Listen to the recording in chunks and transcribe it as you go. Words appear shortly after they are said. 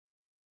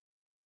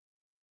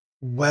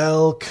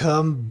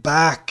Welcome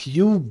back,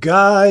 you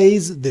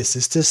guys. This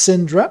is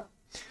Syndra,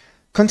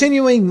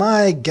 continuing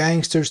my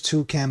Gangsters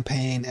 2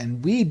 campaign,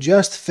 and we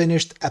just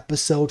finished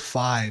episode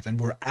 5, and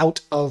we're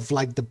out of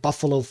like the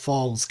Buffalo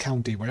Falls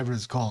County, whatever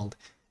it's called,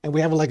 and we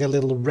have like a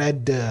little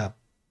red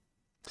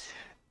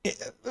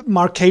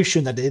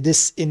marcation that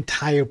this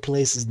entire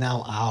place is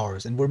now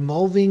ours, and we're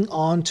moving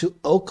on to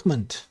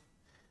Oakmont.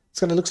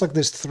 Looks like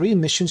there's 3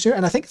 missions here,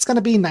 and I think it's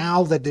gonna be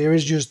now that there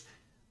is just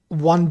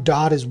one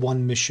dot is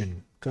one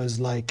mission.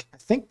 Because, like, I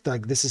think,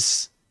 like, this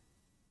is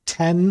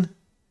 10,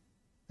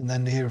 and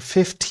then here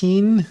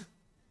 15,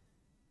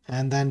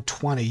 and then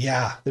 20.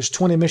 Yeah, there's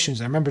 20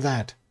 missions. I remember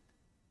that.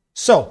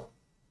 So,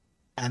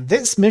 and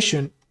this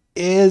mission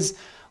is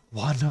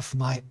one of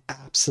my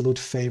absolute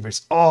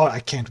favorites. Oh,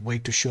 I can't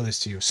wait to show this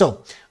to you.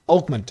 So,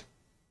 Oakmont.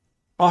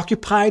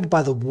 Occupied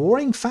by the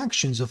warring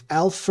factions of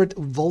Alfred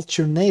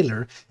Vulture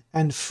Naylor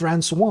and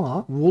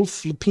Francois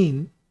Wolf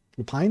Lupine,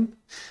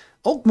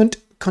 Oakmont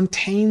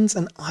contains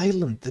an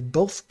island that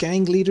both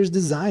gang leaders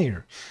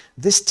desire.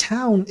 This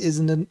town is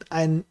an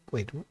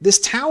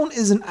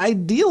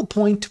ideal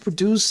point to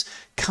produce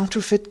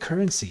counterfeit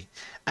currency.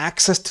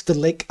 Access to the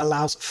lake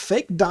allows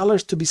fake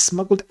dollars to be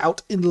smuggled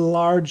out in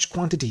large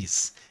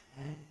quantities.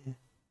 That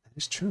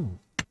is true.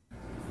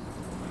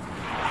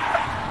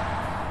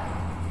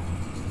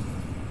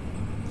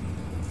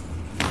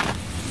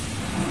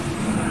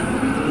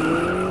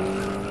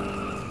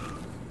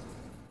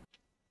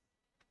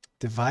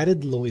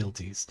 Divided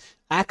loyalties.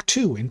 Act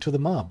 2, Into the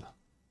Mob.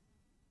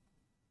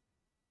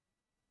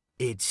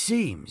 It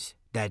seems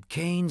that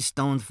Cain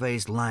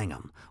Stoneface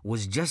Langham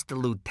was just a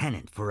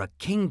lieutenant for a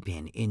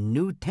kingpin in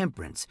New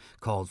Temperance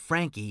called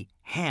Frankie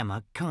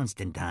Hammer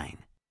Constantine.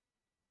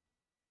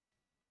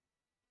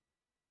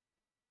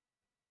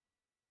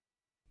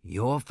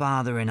 Your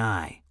father and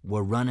I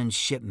were running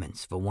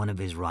shipments for one of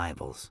his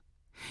rivals,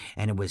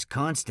 and it was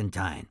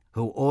Constantine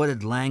who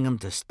ordered Langham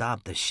to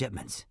stop the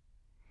shipments.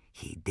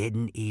 He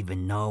didn't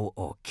even know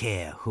or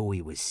care who he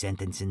was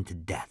sentencing to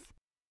death.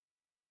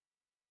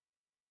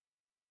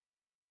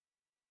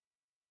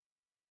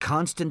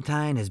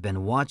 Constantine has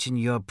been watching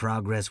your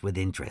progress with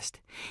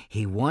interest.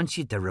 He wants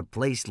you to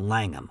replace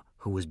Langham,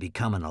 who is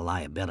becoming a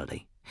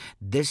liability.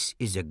 This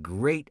is a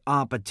great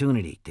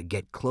opportunity to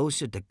get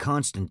closer to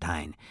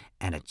Constantine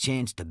and a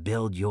chance to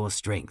build your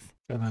strength.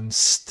 And then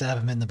stab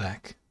him in the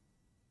back.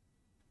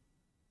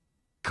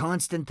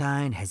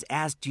 Constantine has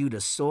asked you to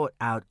sort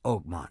out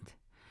Oakmont.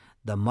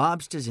 The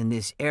mobsters in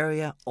this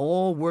area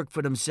all work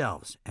for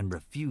themselves and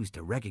refuse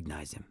to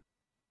recognize him.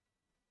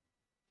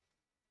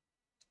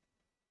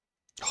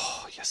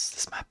 Oh, yes,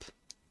 this map.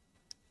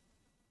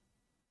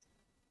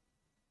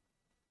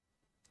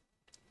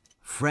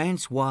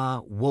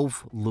 Francois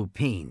Wolf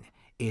Lupine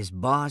is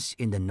boss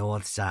in the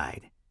north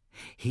side.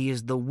 He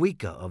is the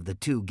weaker of the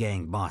 2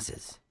 gang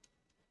bosses.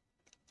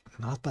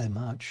 Not by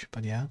much,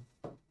 but yeah.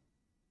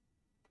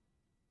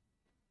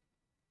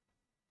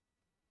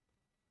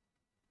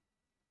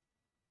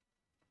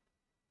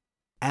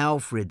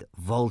 Alfred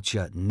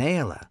Vulture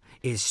Naylor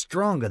is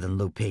stronger than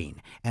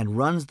Lupine and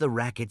runs the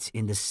rackets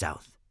in the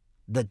south.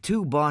 The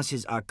 2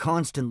 bosses are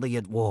constantly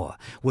at war,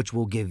 which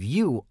will give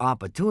you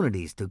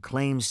opportunities to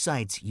claim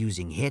sites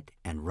using hit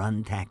and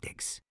run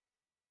tactics.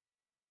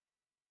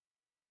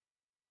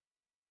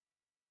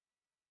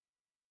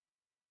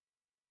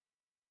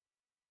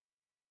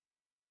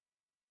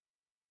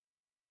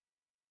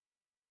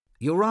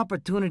 Your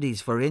opportunities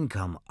for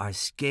income are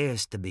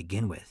scarce to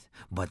begin with,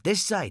 but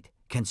this site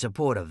can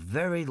support a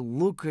very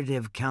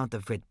lucrative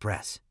counterfeit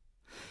press.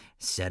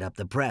 Set up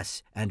the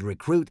press and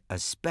recruit a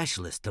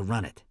specialist to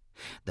run it.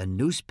 The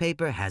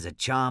newspaper has a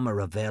charmer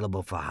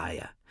available for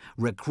hire.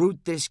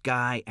 Recruit this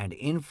guy and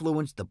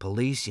influence the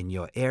police in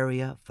your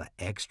area for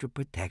extra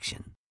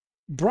protection.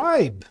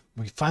 Bribe!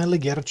 We finally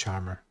get a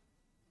charmer.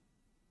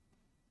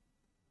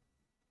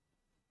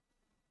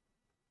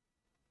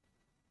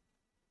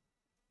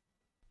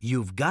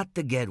 You've got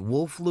to get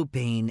Wolf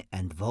Lupine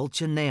and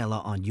Vulture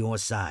Naylor on your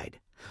side,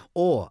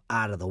 or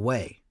out of the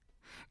way.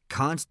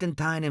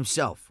 Constantine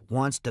himself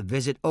wants to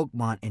visit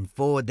Oakmont in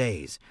 4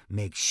 days.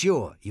 Make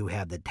sure you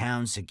have the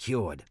town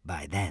secured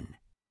by then.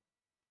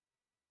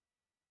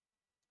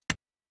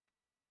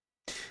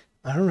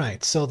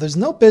 Alright, so there's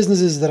no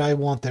businesses that I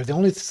want there. The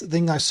only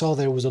thing I saw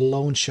there was a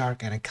loan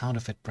shark and a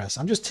counterfeit press.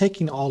 I'm just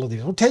taking all of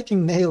these. We're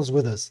taking Nails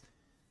with us.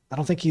 I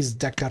don't think he's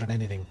decked out in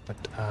anything, but,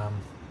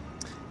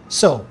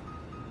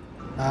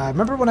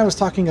 remember when I was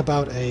talking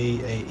about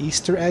a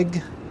Easter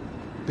egg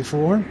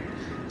before?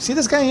 See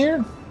this guy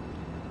here?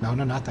 No,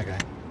 not that guy.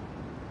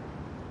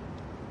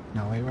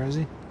 No, wait, where is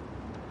he?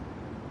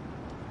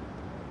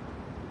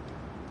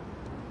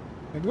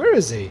 Wait, where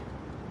is he?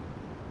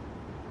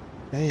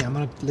 Hey, I'm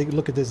gonna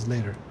look at this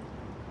later.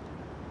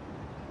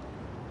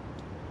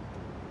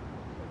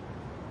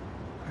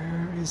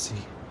 Where is he?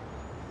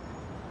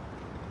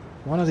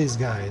 One of these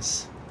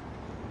guys.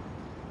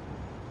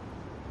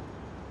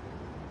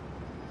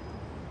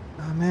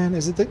 Oh man,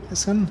 is it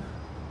this one?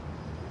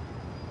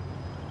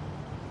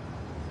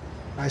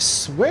 I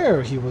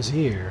swear he was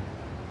here.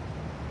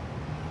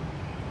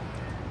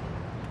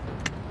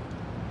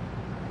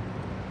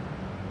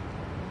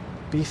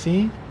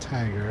 Beefy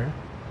Tiger.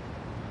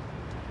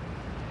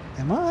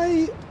 Am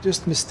I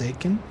just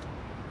mistaken?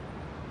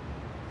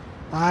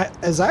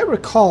 As I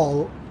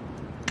recall,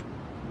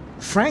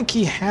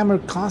 Frankie Hammer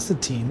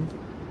Constantine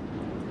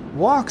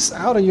walks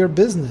out of your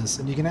business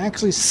and you can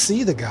actually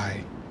see the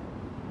guy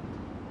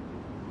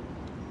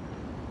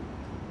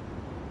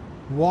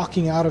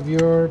walking out of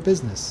your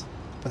business.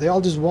 But they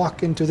all just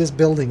walk into this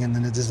building and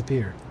then it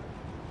disappear.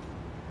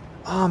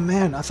 Oh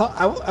man, I thought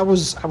I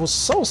was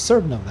so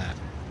certain of that.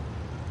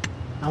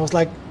 I was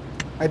like,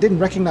 I didn't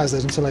recognize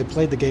that until I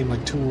played the game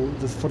like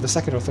for the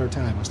second or third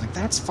time. I was like,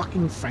 that's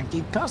fucking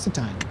Frankie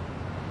Constantine.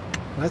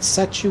 Let's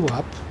set you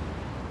up.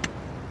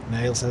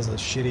 Nails has a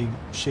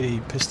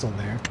shitty pistol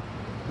there.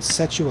 Let's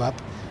set you up.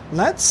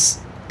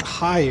 Let's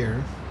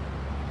hire.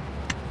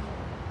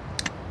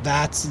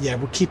 Yeah,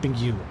 we're keeping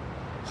you.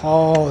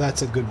 Oh,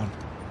 that's a good one.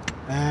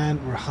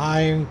 And we're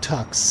hiring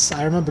Tux.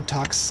 I remember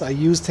Tux. I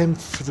used him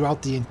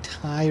throughout the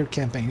entire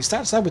campaign. He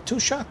starts out with 2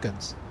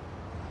 shotguns.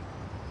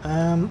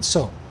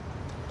 So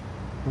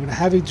we're going to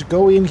have you to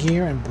go in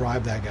here and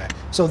bribe that guy.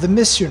 So the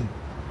mission,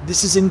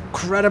 this is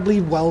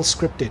incredibly well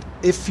scripted.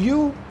 If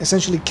you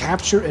essentially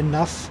capture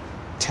enough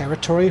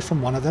territory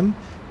from one of them,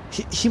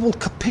 he will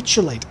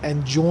capitulate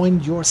and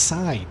join your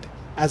side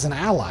as an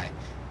ally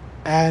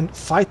and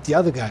fight the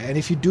other guy. And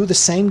if you do the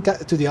same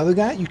to the other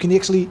guy, you can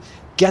actually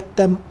get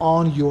them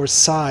on your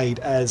side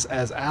as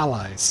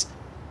allies.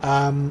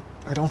 I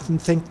don't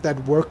think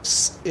that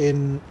works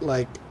in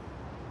like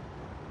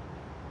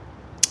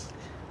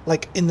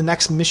in the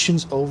next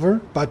missions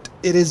over, but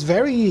it is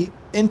very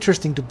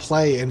interesting to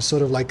play and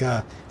sort of like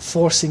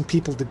forcing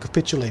people to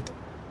capitulate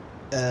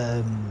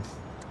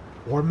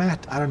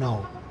format. I don't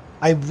know.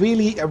 I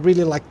really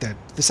like that.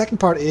 The second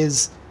part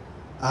is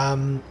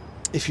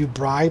if you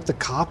bribe the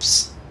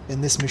cops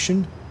in this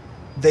mission,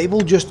 they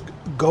will just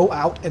go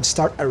out and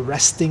start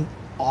arresting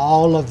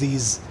all of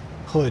these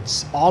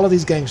hoods, all of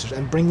these gangsters,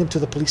 and bring them to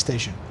the police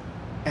station.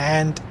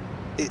 And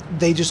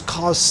they just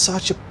cause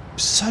such a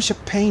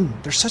pain.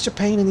 There's such a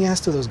pain in the ass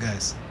to those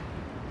guys.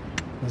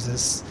 What's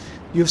this?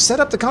 You've set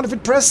up the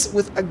counterfeit press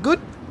with a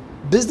good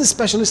business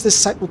specialist. This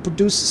site will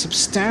produce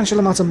substantial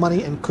amounts of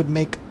money and could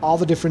make all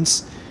the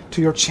difference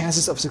to your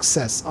chances of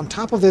success. On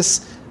top of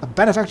this, a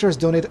benefactor has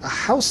donated a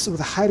house with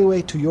a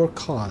hideaway to your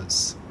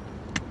cause.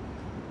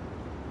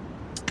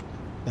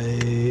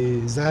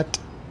 Is that...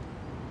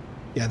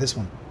 Yeah, this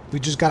one. We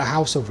just got a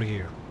house over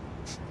here.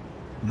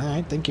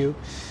 Alright, thank you.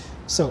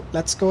 So,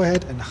 let's go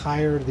ahead and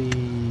hire the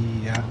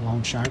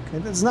loan shark.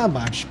 It's not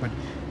much, but...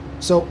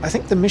 So, I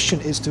think the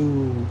mission is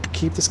to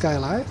keep this guy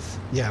alive?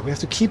 Yeah, we have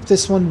to keep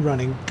this one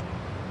running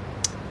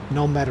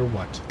no matter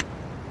what.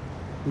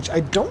 Which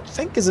I don't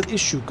think is an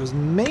issue, because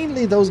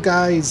mainly those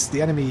guys,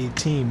 the enemy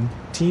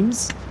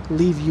teams,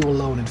 leave you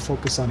alone and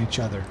focus on each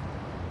other.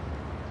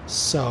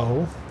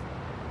 So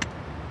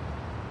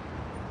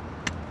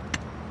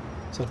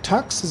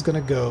Tux is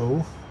gonna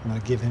go. I'm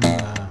gonna give him.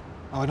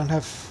 Oh, I don't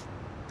have.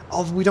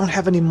 Oh, we don't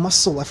have any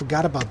muscle. I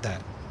forgot about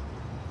that.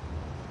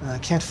 I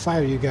can't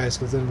fire you guys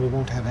because then we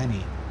won't have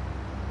any.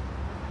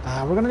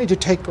 We're gonna need to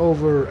take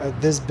over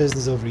this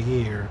business over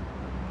here,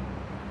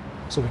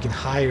 so we can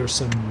hire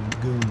some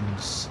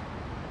goons.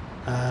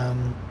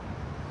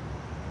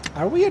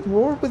 Are we at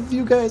war with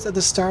you guys at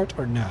the start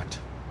or not?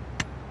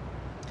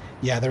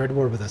 Yeah, they're at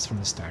war with us from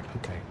the start.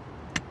 Okay.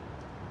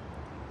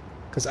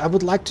 Because I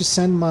would like to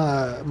send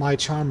my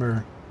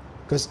charmer,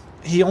 because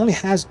he only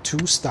has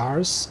 2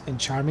 stars in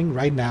charming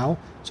right now,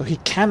 so he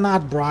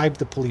cannot bribe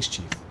the police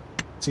chief.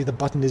 See, the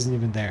button isn't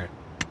even there.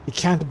 He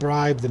can't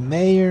bribe the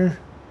mayor.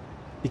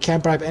 He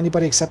can't bribe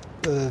anybody except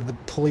the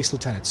police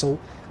lieutenant. So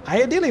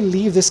I ideally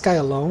leave this guy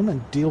alone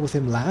and deal with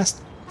him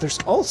last. There's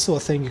also a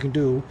thing you can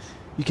do.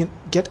 You can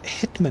get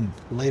hitmen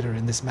later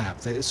in this map,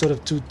 sort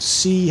of to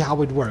see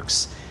how it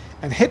works.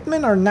 And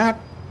hitmen are not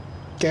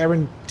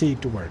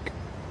guaranteed to work.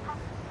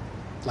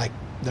 Like,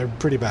 they're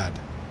pretty bad.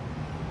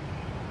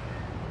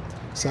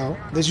 So,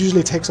 this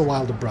usually takes a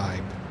while to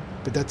bribe,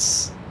 but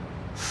that's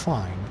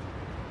fine.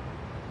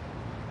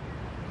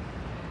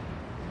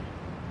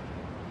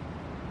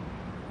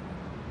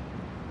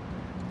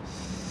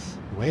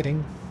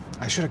 Waiting.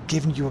 I should have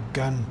given you a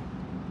gun.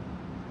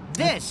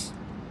 This!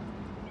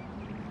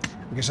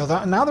 Okay, so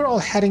now they're all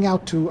heading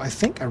out to, I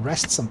think,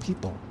 arrest some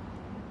people.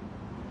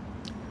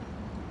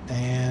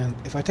 And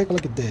if I take a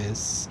look at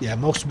this, yeah,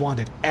 most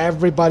wanted.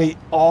 Everybody,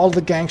 all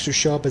the gangsters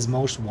show up as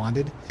most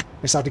wanted.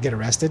 They start to get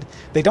arrested.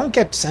 They don't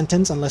get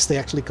sentenced unless they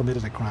actually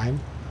committed a crime.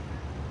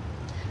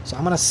 So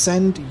I'm going to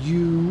send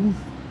you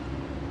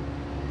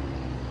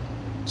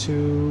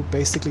to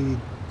basically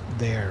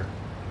there.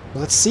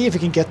 Well, let's see if we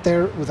can get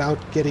there without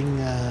getting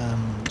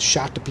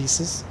shot to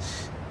pieces.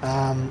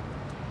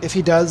 If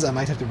he does, I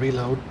might have to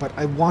reload, but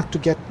I want to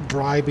get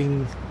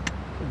bribing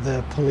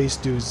the police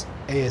dudes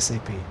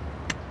ASAP.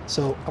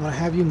 So I'm going to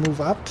have you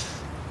move up,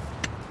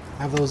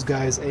 have those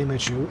guys aim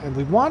at you, and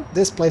we want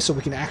this place so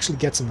we can actually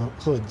get some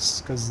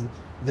hoods, because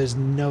there's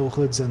no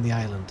hoods on the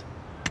island.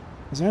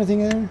 Is there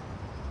anything there?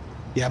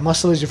 Yeah,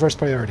 muscle is your first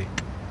priority.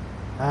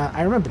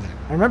 I remember that.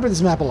 I remember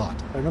this map a lot.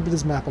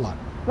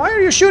 Why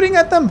are you shooting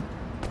at them?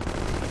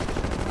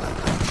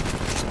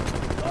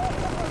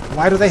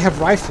 Why do they have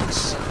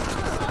rifles?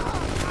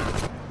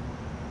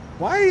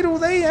 Why do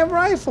they have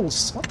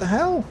rifles? What the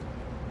hell?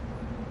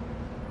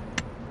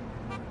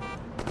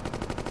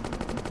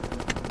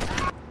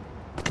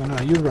 No,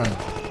 no, you run.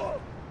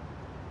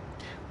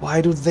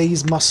 Why do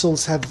these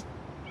muscles have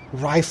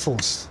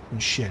rifles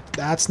and shit?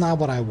 That's not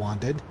what I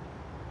wanted.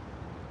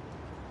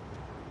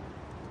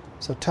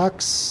 So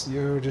Tux,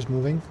 you're just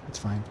moving. It's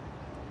fine.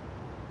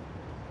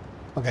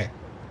 Okay.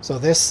 So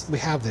this, we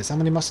have this. How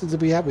many muscles do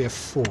we have? We have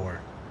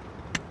 4.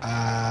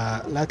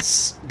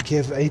 Let's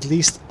give at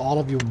least all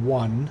of you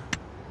 1.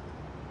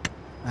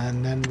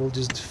 And then we'll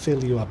just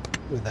fill you up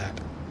with that.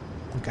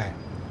 Okay.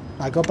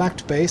 I go back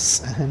to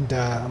base, and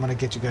I'm gonna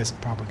get you guys some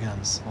proper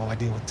guns while I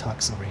deal with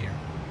Tux over here.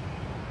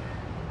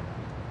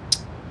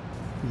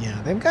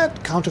 Yeah, they've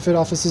got counterfeit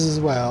offices as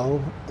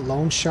well.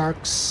 Loan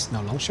Sharks.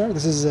 No, Loan Shark?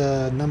 This is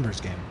a numbers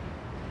game.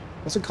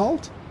 What's it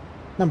called?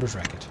 Numbers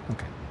Racket.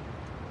 Okay.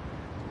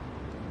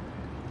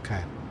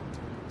 Okay.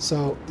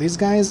 So these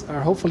guys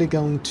are hopefully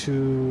going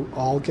to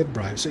all get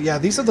bribed. So yeah,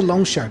 these are the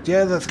Loan Shark.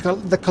 Yeah,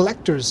 the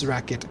collector's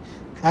racket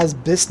has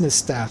business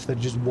staff that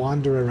just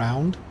wander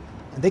around.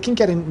 And they can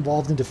get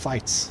involved into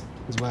fights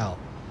as well.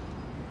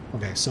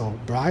 Okay, so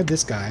bribe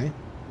this guy.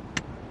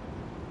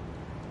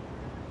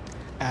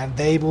 And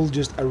they will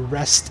just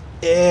arrest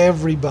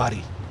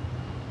everybody.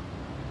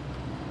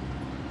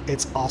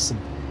 It's awesome.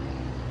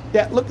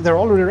 Yeah, look, they're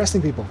already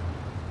arresting people.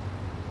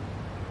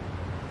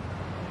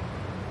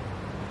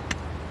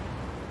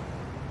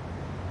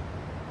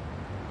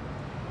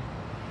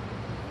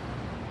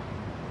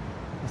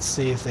 Let's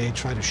see if they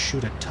try to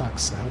shoot at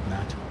Tux. I hope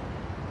not.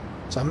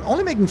 So I'm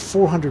only making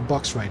 400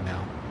 bucks right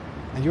now.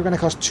 And you're going to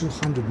cost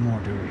 200 more,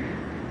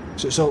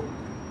 dude. So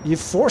it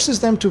forces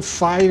them to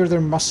fire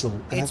their muscle.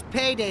 It's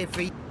payday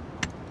for you.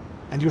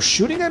 And you're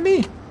shooting at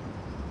me?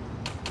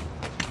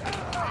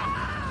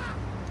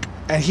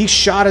 And he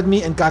shot at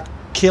me and got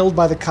killed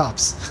by the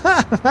cops.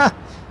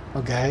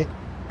 Okay.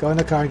 Go in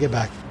the car and get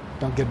back.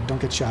 Don't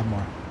get shot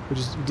more.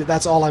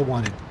 That's all I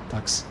wanted,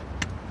 Tux.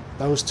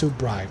 Those 2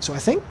 bribes. So I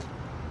think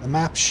the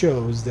map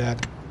shows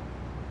that,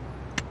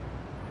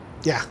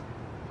 yeah,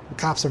 the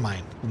cops are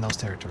mine in those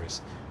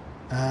territories.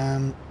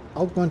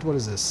 Outpoint, what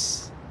is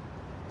this?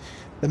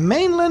 The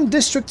mainland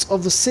districts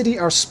of the city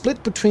are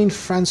split between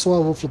Francois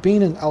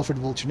Wolflepine and Alfred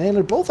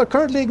Volcher-Naylor. Both are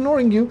currently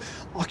ignoring you,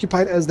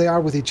 occupied as they are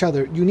with each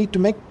other. You need to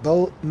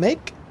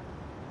make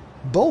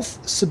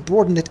both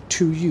subordinate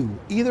to you,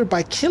 either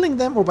by killing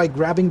them or by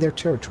grabbing their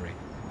territory.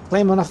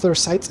 Claim one of their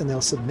sites and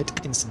they'll submit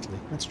instantly.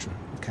 That's true.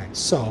 Okay,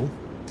 so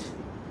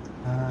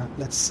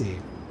let's see.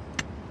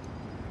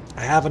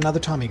 I have another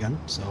Tommy gun,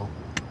 so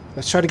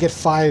let's try to get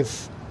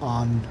 5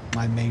 on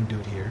my main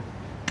dude here.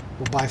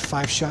 We'll buy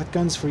 5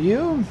 shotguns for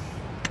you.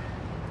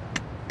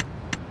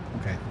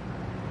 Okay.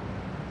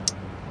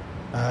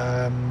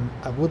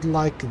 I would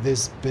like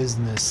this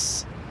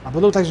business. I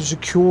would like to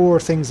secure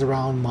things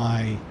around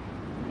my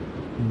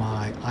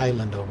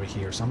island over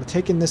here. So I'm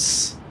taking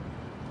this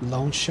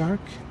Loan Shark.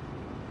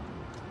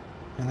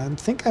 And I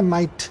think I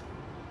might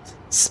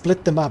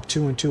split them up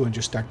 2 and 2 and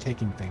just start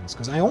taking things.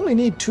 Because I only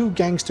need 2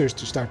 gangsters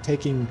to start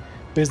taking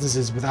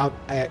businesses without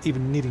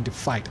even needing to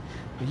fight.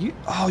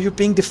 You're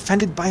being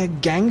defended by a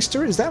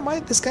gangster? Is that why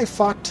this guy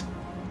fought?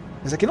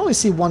 Because I can only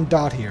see 1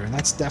 dot here, and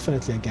that's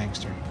definitely a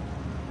gangster.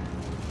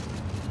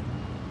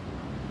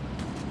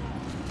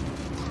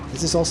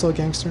 Is this also a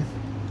gangster?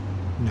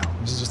 No,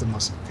 this is just a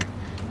muscle. Okay.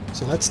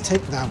 So let's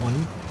take that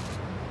one.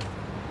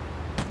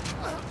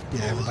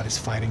 Yeah, everybody's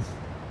fighting.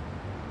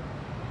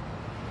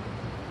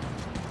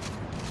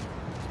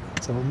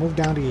 So we'll move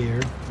down to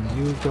here, and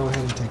you go ahead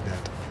and take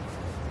that.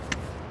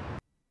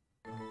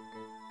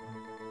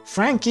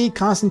 Frankie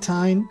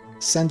Constantine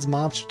sends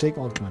mobs to take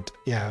ultimate.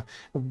 Yeah,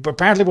 but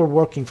apparently we're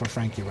working for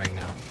Frankie right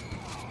now.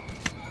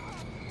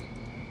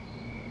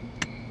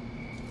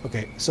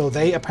 Okay, so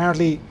they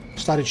apparently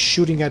started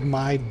shooting at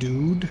my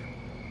dude.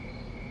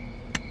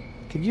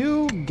 Can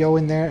you go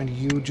in there and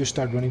you just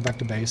start running back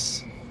to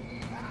base?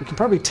 We can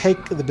probably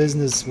take the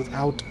business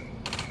without...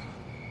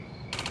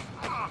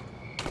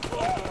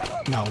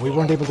 No, we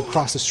weren't able to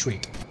cross the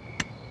street.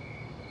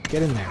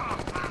 Get in there.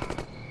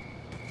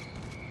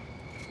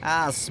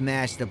 I'll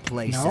smash the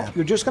place No, up.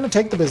 you're just gonna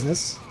take the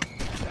business.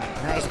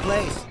 Nice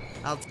place.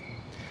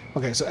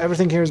 Okay, so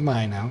everything here is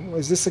mine now.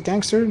 Is this a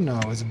gangster? No,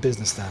 it's a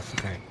business staff.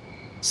 Okay.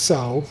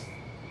 So,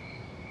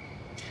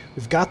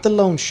 we've got the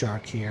Loan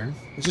Shark here.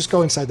 Let's just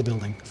go inside the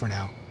building for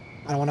now.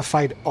 I don't want to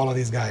fight all of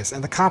these guys.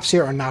 And the cops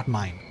here are not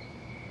mine.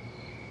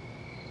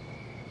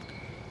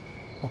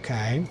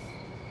 Okay.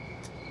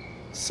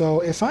 So,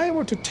 if I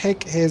were to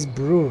take his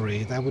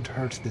brewery, that would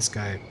hurt this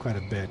guy quite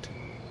a bit.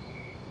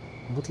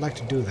 I would like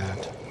to do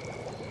that.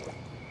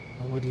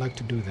 I would like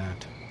to do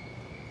that.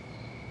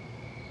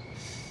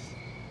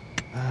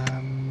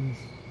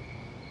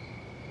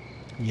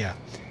 Yeah.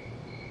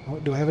 Oh,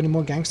 do I have any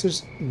more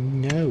gangsters?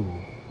 No.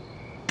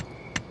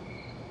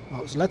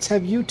 Oh, so let's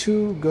have you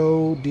two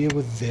go deal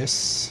with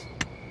this.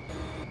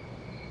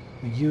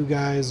 You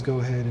guys go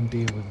ahead and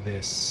deal with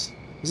this.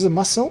 This is a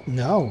muscle?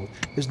 No.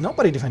 There's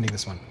nobody defending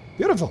this one.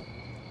 Beautiful.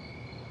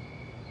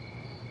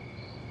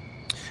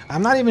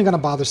 I'm not even going to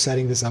bother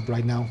setting this up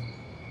right now.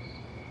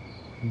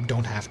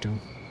 Don't have to.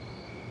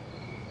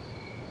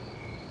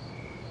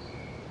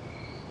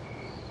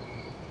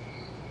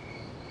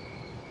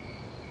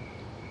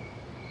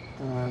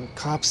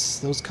 Cops,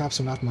 those cops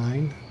are not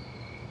mine.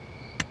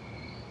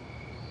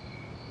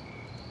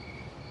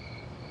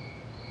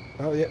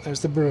 Oh yeah,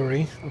 there's the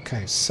brewery.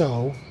 Okay,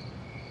 so...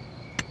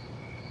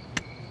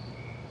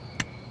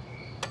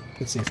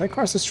 let's see, if I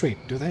cross the street,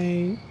 do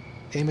they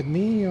aim at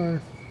me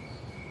or...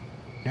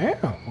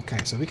 yeah, okay,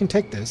 so we can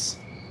take this.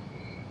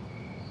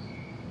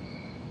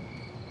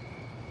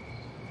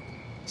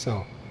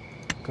 So,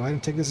 go ahead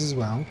and take this as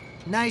well.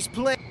 Nice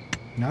play.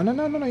 No,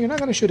 you're not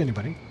going to shoot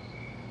anybody.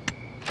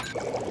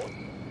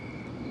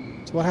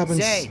 So what happens?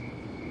 Say.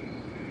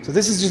 So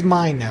this is just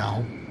mine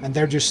now, and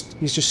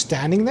he's just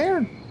standing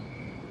there?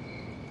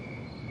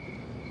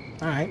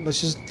 Alright,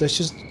 let's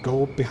just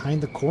go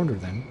behind the corner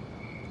then.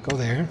 Go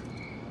there.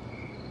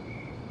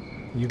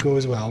 You go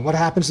as well. What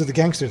happens to the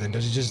gangster then?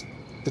 Does it just...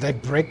 did I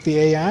break the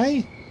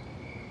AI?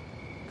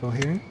 Go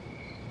here.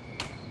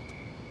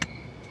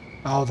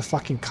 Oh, the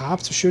fucking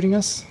cops are shooting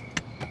us?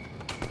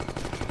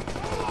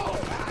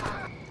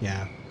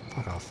 Yeah,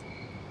 fuck off.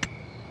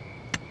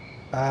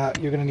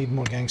 You're gonna need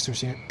more gangsters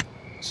here.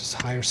 Let's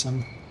just hire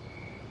some.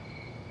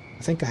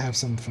 I think I have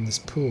some from this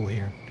pool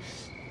here.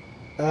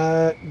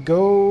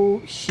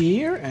 Go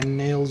here, and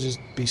they'll just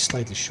be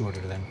slightly shorter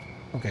then.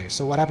 Okay,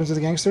 so what happens to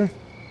the gangster?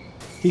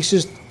 He's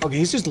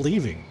just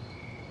leaving.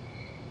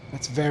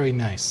 That's very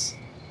nice.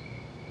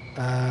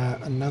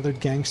 Another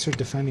gangster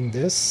defending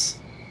this.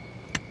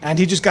 And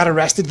he just got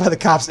arrested by the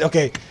cops.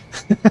 Okay.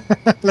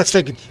 Let's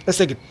take it. Let's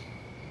take it.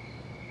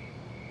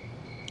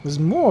 There's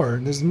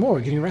more. There's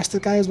more. Can you arrest the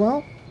guy as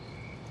well?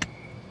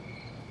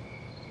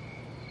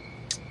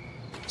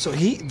 So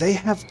they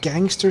have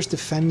gangsters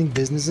defending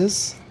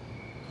businesses.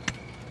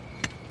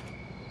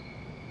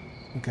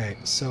 Okay,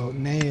 so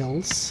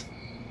nails.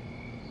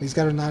 These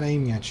guys are not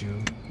aiming at you.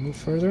 Move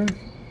further.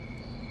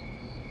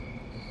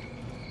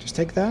 Just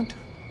take that.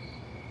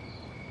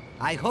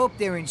 I hope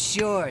they're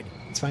insured.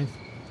 It's fine.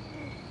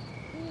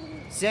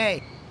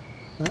 Say.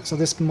 So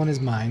this one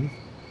is mine.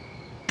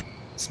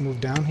 Let's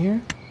move down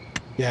here.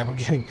 Yeah, we're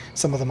getting...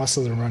 some of the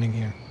muscles are running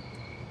here.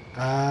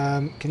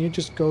 Can you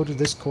just go to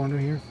this corner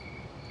here?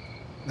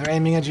 They're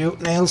aiming at you.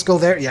 Nails, go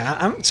there. Yeah,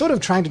 I'm sort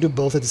of trying to do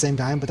both at the same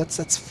time, but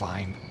that's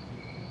fine.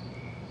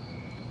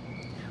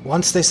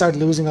 Once they start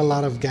losing a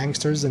lot of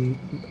gangsters and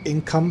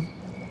income,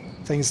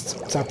 things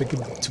start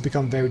to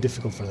become very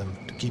difficult for them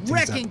to keep things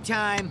Wrecking up.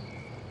 time.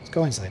 Let's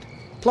go inside.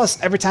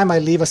 Plus, every time I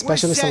leave a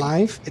specialist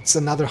alive, it's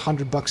another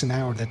 $100 an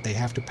hour that they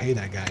have to pay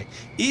that guy,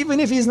 even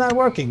if he's not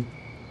working.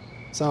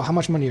 So, how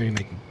much money are you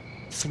making?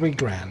 3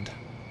 grand.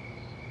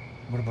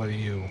 What about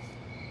you?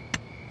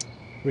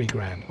 3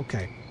 grand.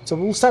 Okay. So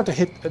we'll start to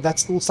hit.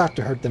 We'll start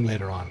to hurt them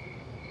later on.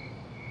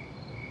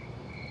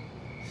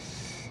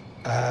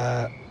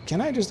 Can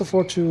I just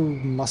afford to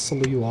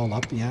muscle you all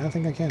up? Yeah, I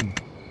think I can.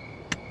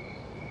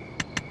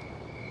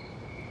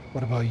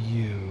 What about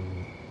you?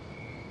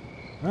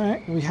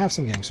 Alright, we have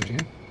some gangsters here.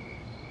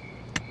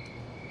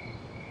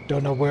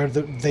 Don't know where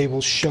they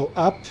will show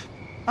up.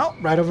 Oh,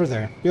 right over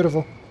there.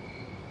 Beautiful.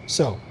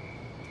 So,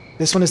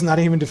 this one is not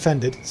even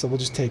defended, so we'll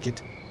just take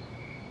it.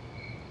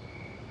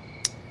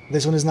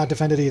 This one is not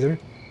defended either.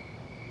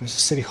 There's a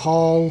city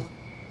hall.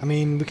 I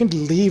mean, we can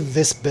leave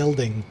this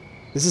building.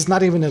 This is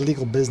not even a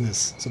legal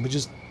business, so we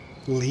just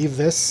leave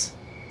this.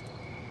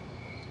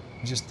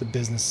 Just the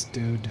business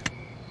dude.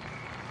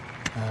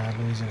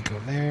 Louis gonna go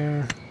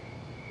there.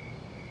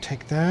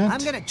 Take that.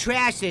 I'm gonna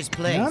trash this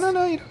place.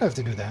 No, you don't have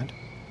to do that.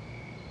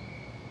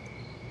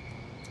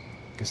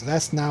 Okay, so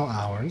that's now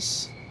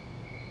ours.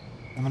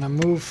 I'm gonna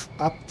move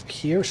up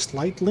here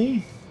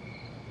slightly.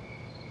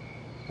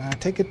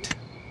 Take it.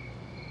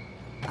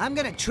 I'm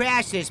gonna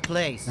trash this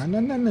place.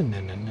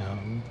 No.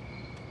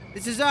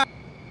 This is our...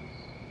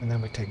 And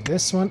then we take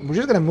this one. We're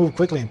just gonna move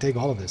quickly and take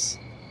all of this.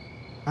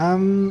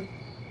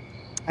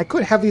 I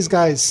could have these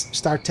guys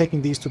start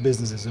taking these 2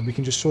 businesses, and we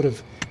can just sort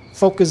of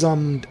focus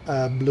on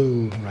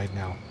blue right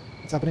now.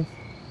 What's happening?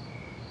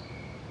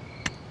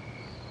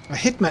 A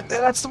hitman.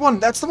 That's the one.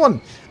 That's the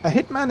one. A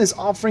hitman is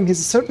offering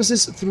his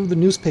services through the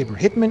newspaper.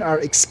 Hitmen are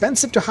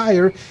expensive to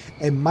hire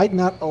and might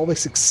not always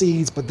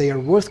succeed, but they are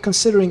worth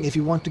considering if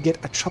you want to get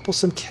a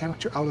troublesome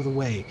character out of the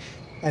way.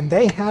 And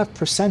they have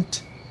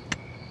percentage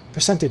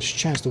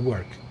chance to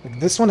work. Like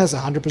this one has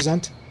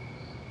 100%,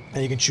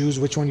 and you can choose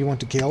which one you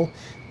want to kill.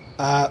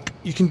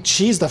 You can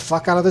cheese the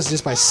fuck out of this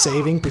just by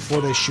saving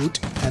before they shoot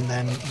and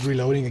then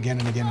reloading again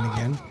and again and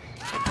again,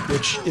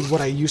 which is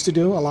what I used to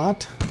do a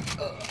lot.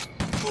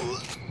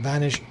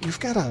 Vanish. You've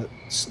got a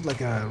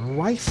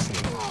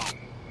rifle.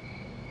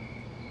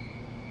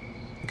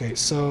 Okay,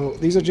 so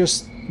these are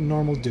just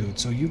normal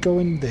dudes. So you go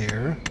in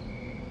there.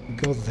 You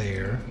go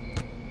there.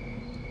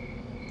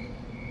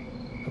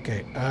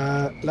 Okay,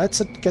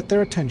 let's get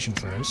their attention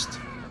first.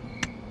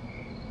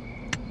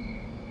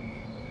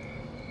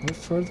 little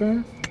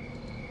further.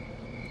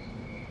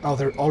 Oh,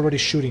 they're already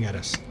shooting at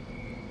us.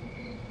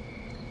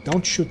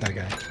 Don't shoot that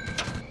guy.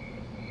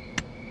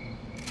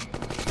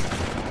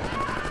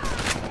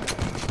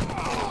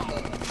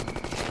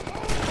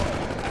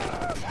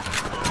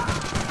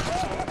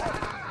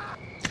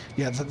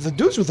 Yeah, the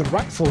dudes with the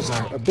rifles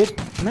are a bit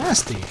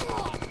nasty.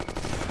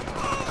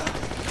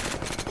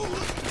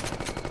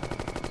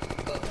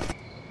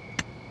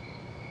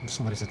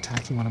 Somebody's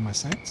attacking one of my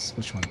sites.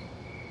 Which one?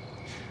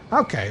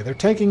 Okay, they're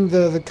taking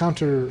the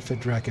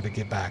counterfeit racket to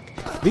get back.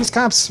 These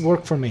cops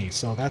work for me,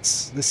 so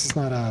this is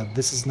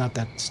not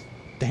that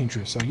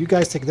dangerous. So you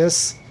guys take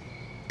this.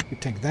 You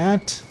take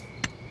that.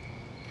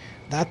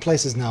 That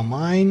place is now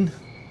mine.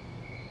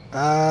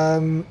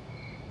 I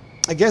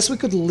guess we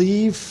could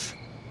leave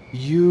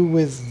you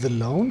with the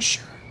loan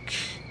shark,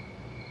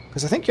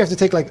 because I think you have to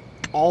take like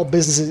all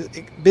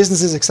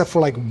businesses except for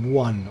like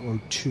 1 or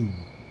 2.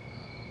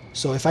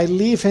 So if I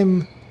leave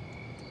him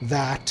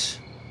that,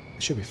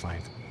 it should be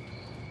fine.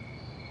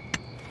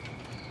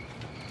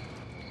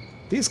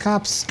 These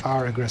cops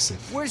are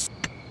aggressive.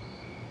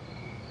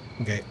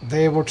 Okay,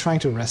 they were trying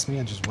to arrest me.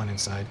 I just went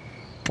inside.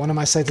 One of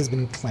my sites has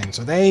been claimed,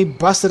 so they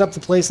busted up the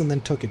place and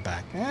then took it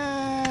back.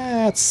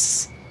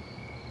 That's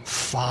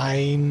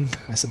fine,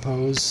 I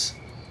suppose.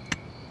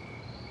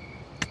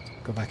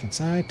 Go back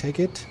inside, take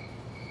it.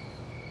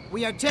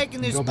 We are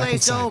taking this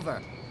place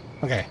over.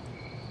 Okay,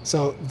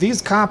 so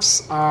these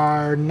cops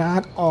are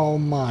not all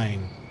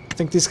mine. I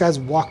think these guys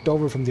walked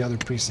over from the other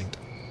precinct.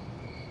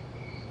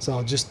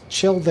 So just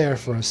chill there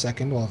for a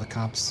second while the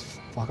cops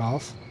fuck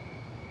off.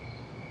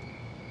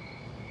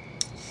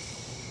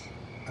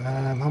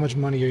 How much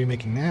money are you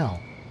making now?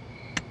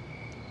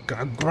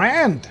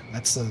 $1,000!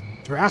 That's a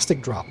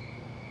drastic drop.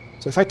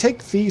 So if I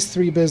take these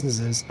 3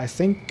 businesses, I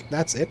think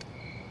that's it.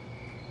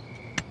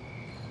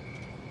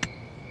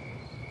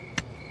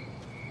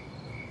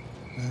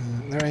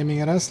 They're aiming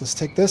at us. Let's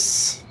take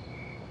this.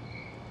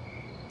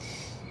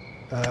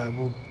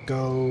 We'll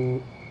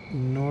go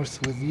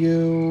north with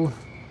you.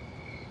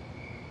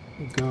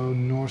 Go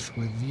north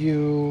with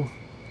you.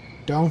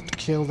 Don't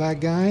kill that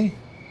guy.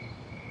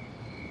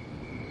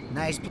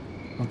 Nice.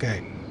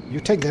 Okay, you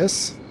take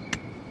this.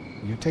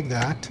 You take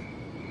that.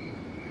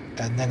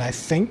 And then I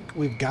think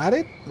we've got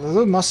it. Are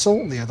those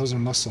muscle? Yeah, those are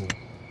muscle.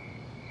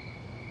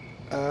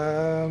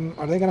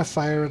 Are they gonna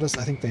fire at us?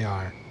 I think they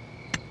are.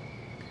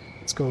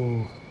 Let's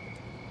go.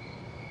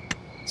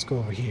 Let's go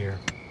over here.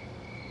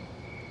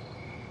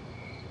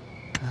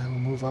 We'll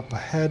move up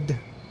ahead.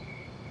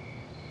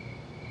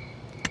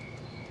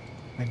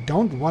 I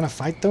don't want to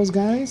fight those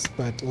guys,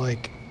 but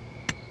like...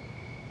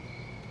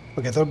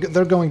 Okay,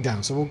 they're going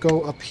down, so we'll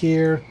go up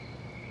here.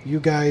 You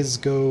guys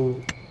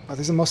go... Are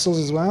these the muscles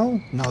as well?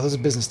 No, those are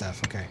business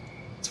staff. Okay,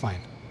 it's fine.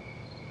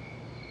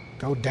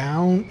 Go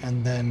down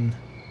and then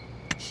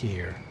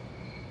here.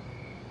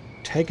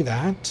 Take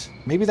that.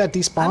 Maybe that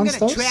despawns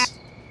those?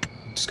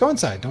 Just go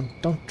inside.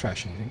 Don't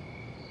trash anything.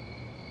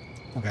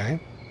 Okay.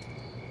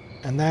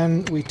 And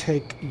then we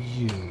take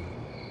you.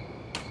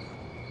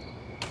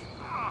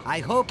 I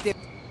hope that...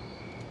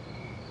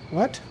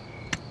 What?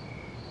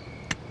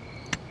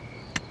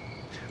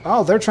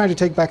 Oh, they're trying to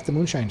take back the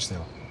moonshine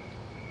still.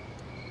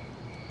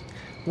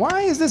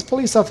 Why is this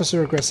police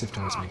officer aggressive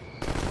towards me?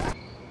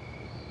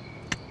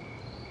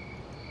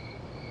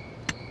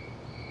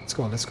 Let's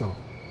go, let's go.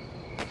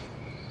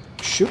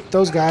 Shoot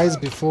those guys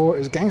before...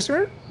 Is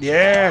Gangster?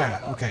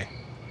 Yeah! Okay.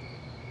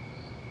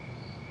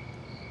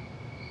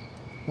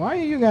 Why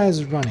are you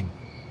guys running?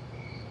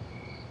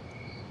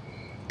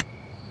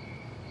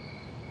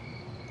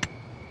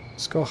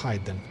 Let's go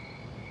hide then.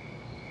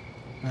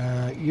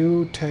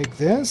 You take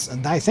this,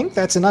 and I think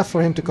that's enough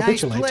for him to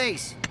capitulate. Nice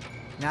place.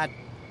 Not...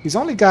 He's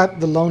only got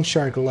the loan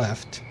shark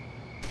left.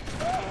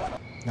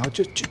 Now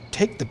just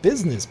take the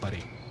business,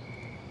 buddy.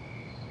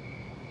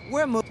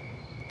 We're moving.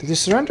 Did he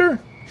surrender?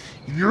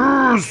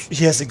 Yes!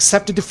 He has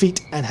accepted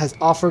defeat and has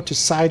offered to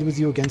side with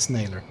you against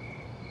Naylor.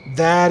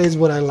 That is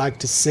what I like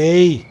to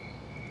see.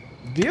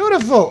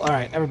 Beautiful!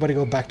 Alright, everybody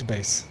go back to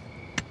base.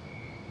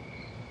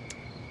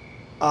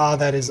 Ah,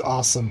 that is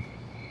awesome.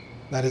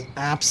 That is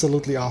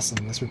absolutely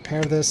awesome. Let's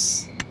repair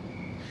this.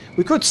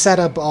 We could set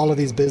up all of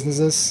these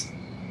businesses.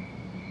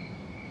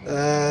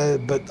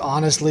 But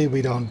honestly,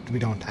 we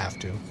don't have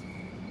to.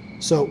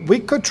 So we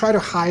could try to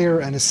hire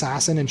an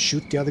assassin and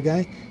shoot the other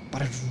guy,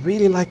 but I'd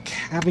really like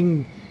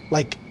having,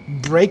 like,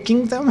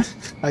 breaking them.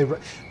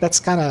 That's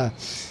kind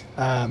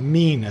of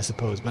mean, I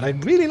suppose, but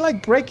I'd really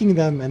like breaking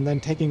them and then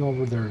taking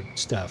over their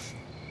stuff.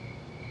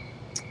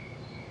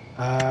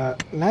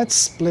 Let's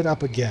split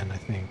up again, I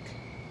think.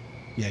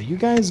 Yeah, you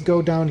guys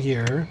go down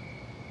here.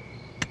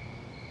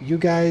 You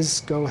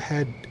guys go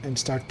ahead and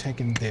start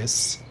taking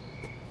this.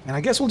 And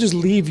I guess we'll just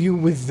leave you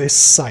with this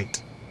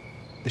site.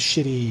 The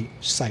shitty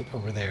site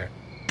over there.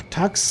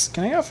 Tux,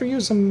 can I offer you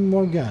some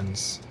more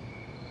guns?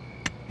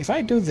 If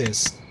I do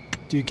this,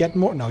 do you get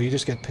more? No, you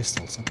just get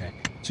pistols. Okay.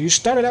 So you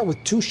started out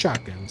with 2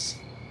 shotguns.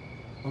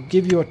 I'll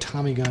give you a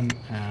Tommy gun.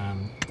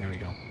 There we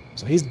go.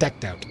 So he's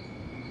decked out.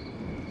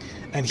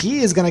 And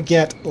he is gonna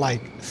get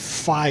like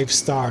 5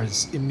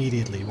 stars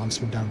immediately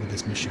once we're done with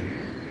this mission.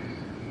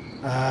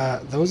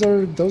 Those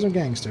are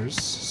gangsters,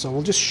 so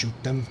we'll just shoot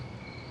them.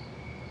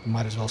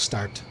 Might as well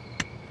start.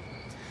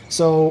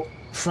 So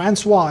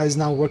Francois is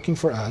now working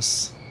for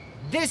us.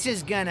 This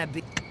is gonna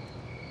be...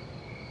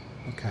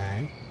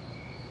 Okay.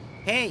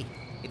 Hey,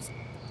 it's...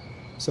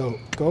 So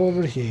go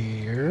over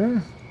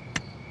here.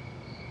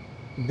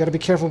 We've got to be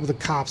careful with the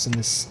cops in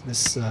this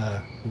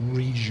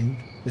region.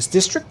 This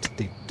district?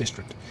 The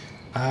district.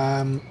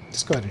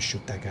 Just go ahead and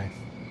shoot that guy.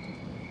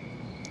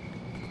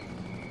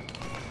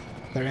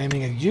 They're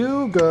aiming at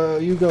you.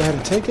 You go ahead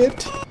and take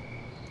it.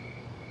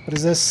 What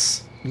is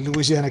this?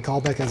 Louisiana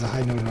callback has a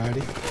high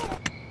notoriety.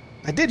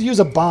 I did use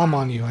a bomb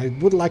on you. I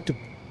would like to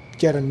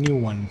get a new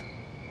one.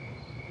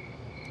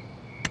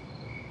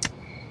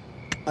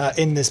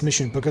 In this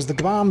mission, because the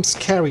bombs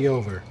carry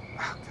over.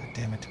 Oh, God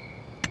damn it.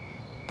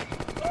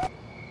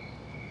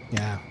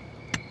 Yeah.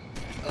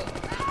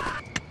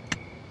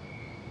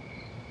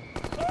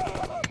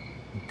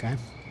 Okay.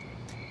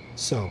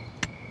 So,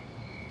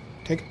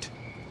 take it.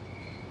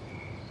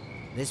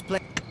 This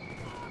place...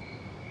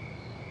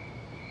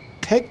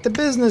 Take the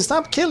business.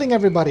 Stop killing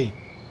everybody.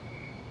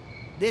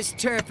 This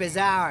turf is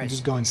ours.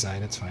 Just go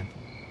inside. It's fine.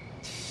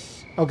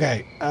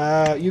 Okay.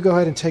 You go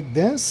ahead and take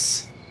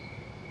this.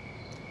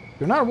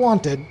 You're not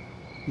wanted,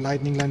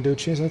 Lightning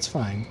Landucci, so that's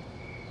fine.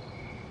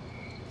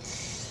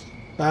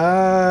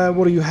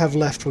 What do you have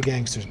left for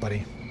gangsters,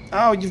 buddy?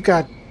 Oh, you've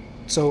got...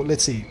 So,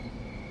 let's see.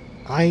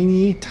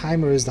 Aini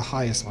timer is the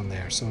highest one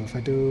there. So if I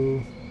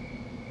do...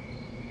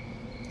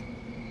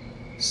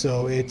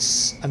 So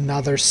it's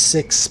another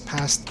 6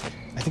 past...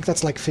 I think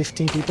that's like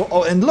 15 people.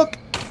 Oh, and look!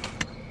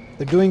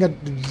 They're doing a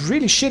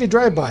really shitty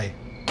drive-by.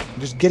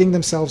 Just getting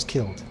themselves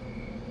killed.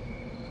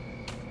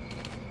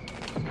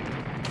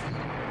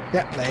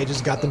 Yeah, they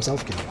just got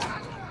themselves killed.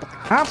 But the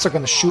cops are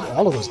gonna shoot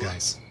all of those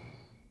guys.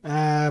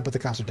 But the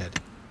cops are dead.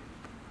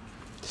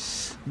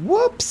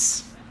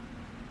 Whoops!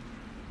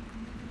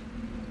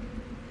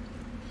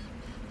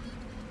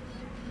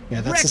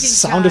 Yeah, that's a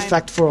sound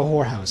effect for a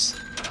whorehouse.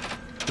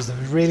 It's a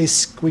really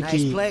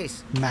squeaky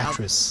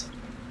mattress.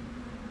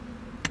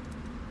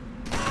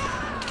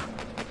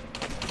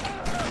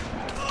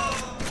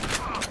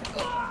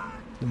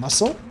 The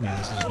muscle? Yeah,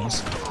 this is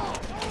muscle.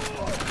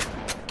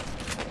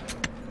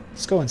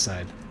 Let's go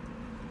inside.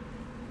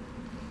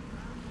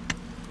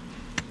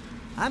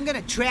 I'm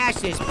gonna trash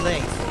this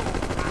place.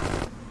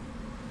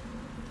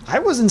 I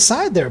was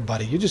inside there,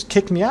 buddy. You just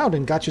kicked me out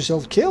and got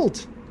yourself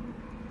killed.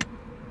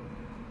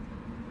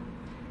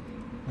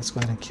 Let's go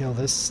ahead and kill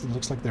this. It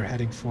looks like they're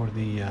heading for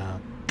the...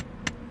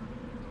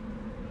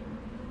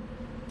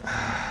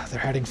 they're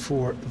heading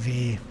for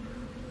the...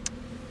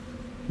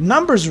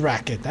 Numbers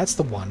racket. That's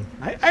the one.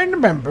 I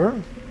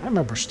remember. I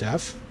remember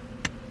stuff.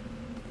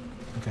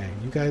 Okay,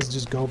 you guys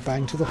just go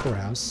back to the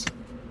whorehouse.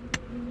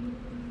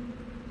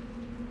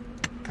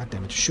 God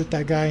damn it. Shoot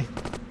that guy.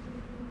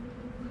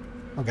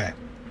 Okay.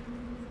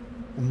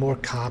 And more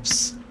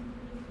cops.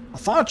 I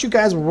thought you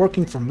guys were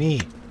working for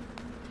me.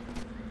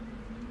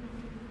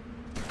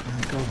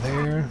 Go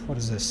there. What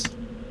is this?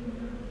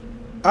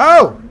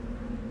 Oh!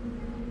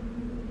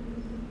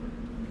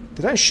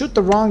 Did I shoot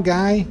the wrong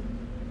guy?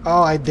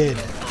 Oh, I did.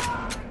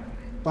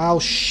 Wow,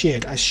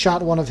 shit. I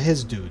shot one of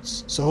his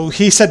dudes. So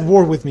he's at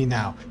war with me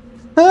now.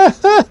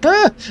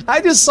 I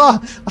just saw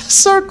a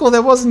circle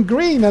that wasn't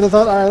green and I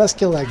thought, alright, let's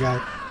kill that guy.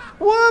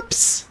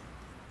 Whoops!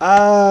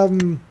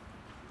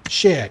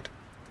 Shit.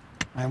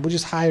 And we'll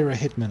just hire a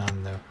hitman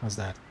on there. How's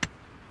that?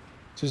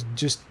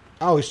 Just...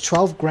 Oh, it's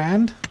 12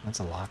 grand? That's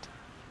a lot.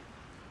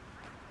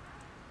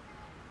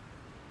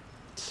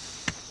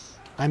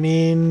 I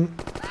mean...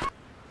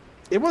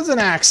 It was an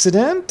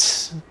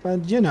accident,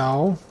 but you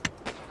know...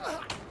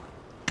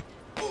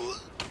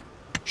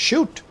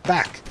 Shoot!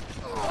 Back!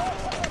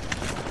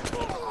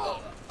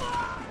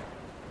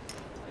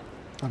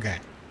 Okay.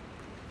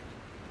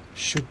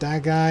 Shoot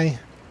that guy.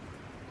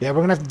 Yeah,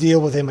 we're gonna have to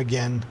deal with him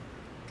again.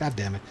 God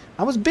damn it.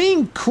 I was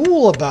being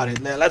cool about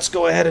it. Now, let's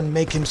go ahead and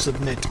make him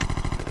submit.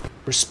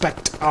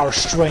 Respect our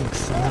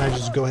strength. And then I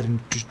just go ahead and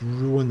just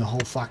ruin the whole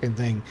fucking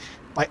thing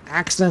by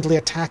accidentally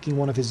attacking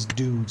one of his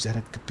dudes that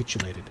had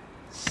capitulated.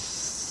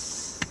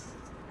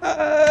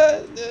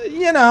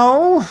 You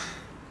know...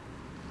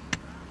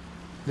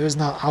 There's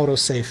no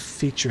autosave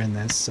feature in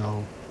this,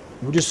 so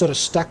we're just sort of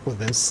stuck with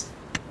this.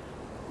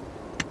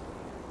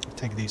 I'll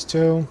take these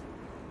two.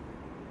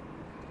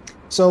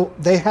 So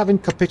they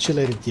haven't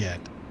capitulated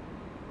yet.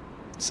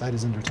 Side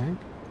is under tank.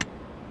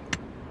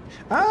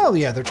 Oh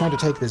yeah, they're trying to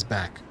take this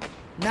back.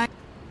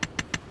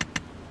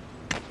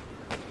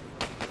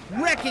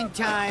 Wrecking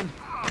time.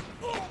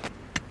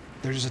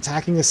 They're just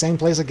attacking the same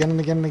place again and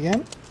again and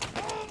again.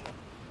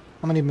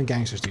 How many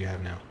gangsters do you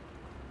have now?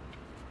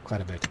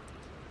 Quite a bit.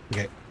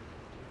 Okay.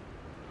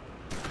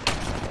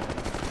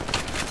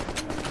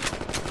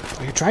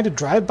 Are you trying to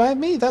drive by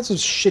me? That's a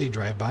shitty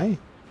drive by.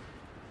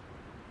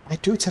 My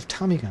dudes have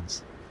Tommy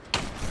guns.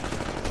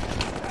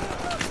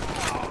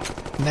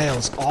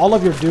 Nails. All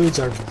of your dudes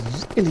are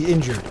really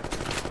injured.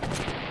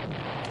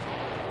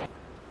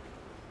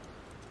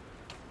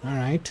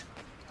 Alright.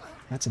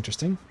 That's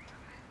interesting.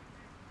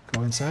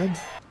 Go inside.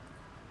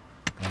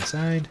 Go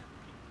inside.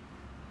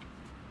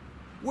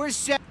 We're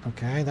set.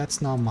 Okay,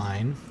 that's not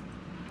mine.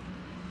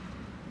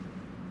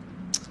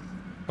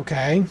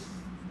 Okay.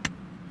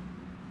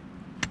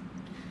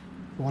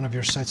 One of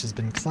your sites has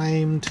been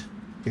claimed.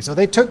 Okay, so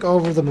they took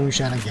over the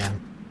moonshine again.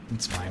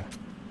 It's fine.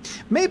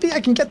 Maybe I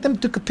can get them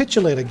to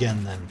capitulate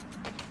again then.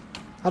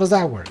 How does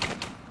that work?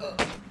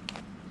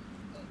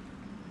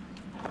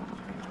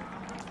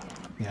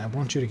 Yeah, I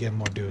want you to get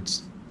more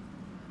dudes.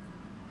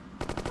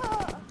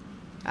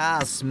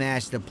 I'll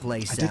smash the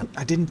place up.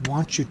 I didn't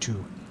want you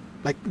to.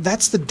 Like,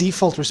 that's the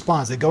default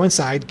response. They go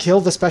inside, kill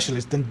the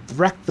specialist, then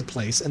wreck the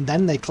place, and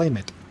then they claim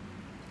it.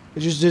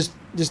 It's just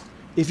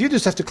if you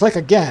just have to click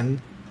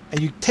again, and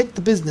you take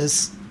the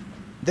business,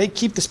 they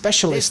keep the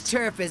specialist. This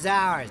turf is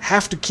ours.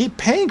 Have to keep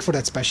paying for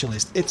that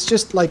specialist. It's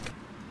just, like,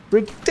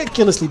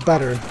 ridiculously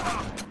better.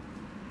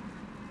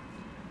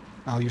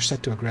 Oh, you're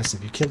set to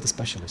aggressive. You killed the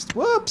specialist.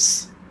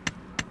 Whoops!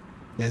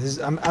 Yeah, this is,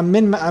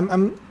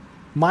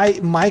 my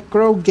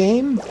micro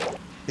game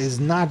is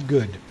not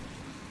good.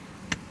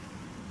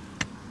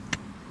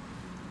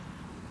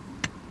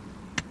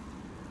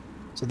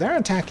 So they're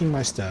attacking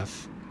my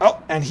stuff.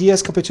 Oh, and he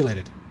has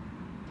capitulated.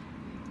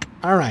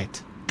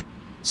 Alright.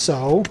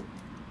 So,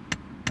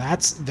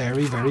 that's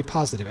very, very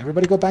positive.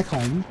 Everybody go back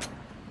home.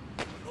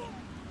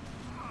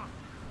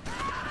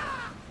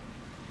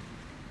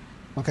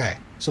 Okay,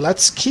 so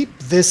let's keep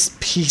this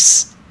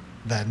peace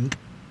then,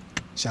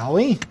 shall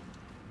we?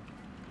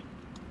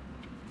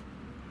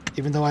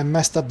 Even though I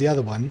messed up the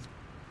other one.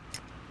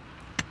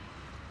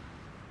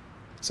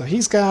 So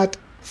he's got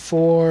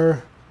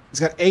he's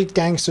got 8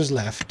 gangsters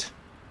left.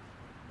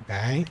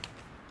 Okay.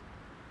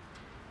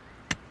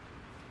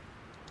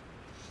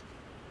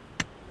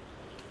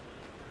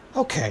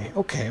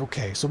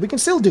 Okay. So we can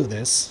still do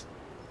this.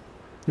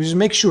 We just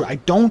make sure I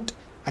don't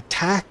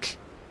attack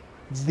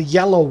the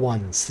yellow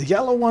ones. The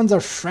yellow ones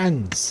are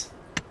friends.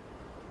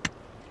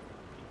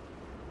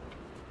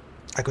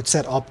 I could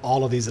set up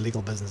all of these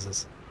illegal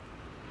businesses.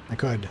 I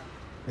could.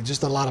 It's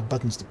just a lot of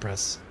buttons to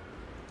press.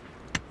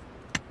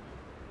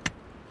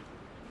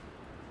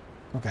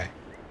 Okay.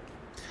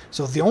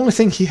 So the only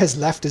thing he has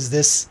left is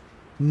this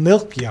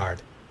milk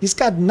yard. He's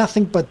got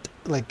nothing but,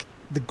 like,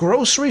 the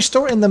grocery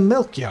store and the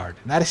milk yard.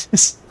 That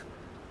is...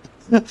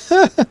 It's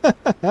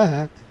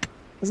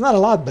not a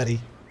lot,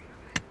 buddy.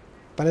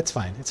 But it's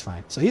fine, it's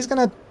fine. So he's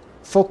gonna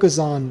focus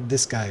on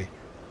this guy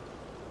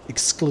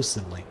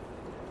exclusively.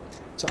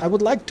 So I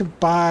would like to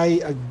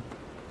buy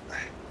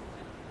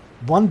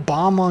one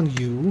bomb on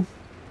you.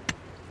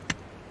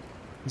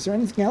 Is there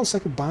anything else I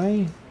could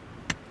buy?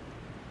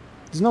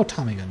 There's no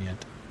Tommy gun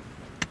yet.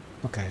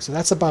 Okay, so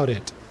that's about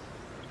it.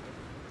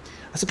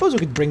 I suppose we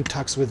could bring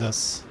Tux with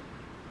us.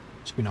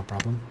 Should be no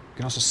problem. You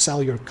can also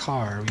sell your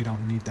car. You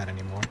don't need that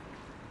anymore.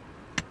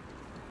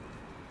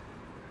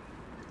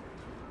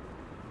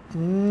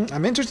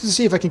 I'm interested to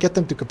see if I can get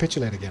them to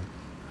capitulate again.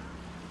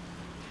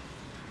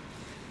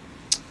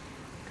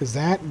 Because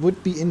that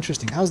would be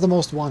interesting. How's the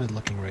most wanted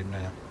looking right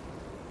now?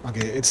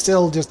 Okay, it's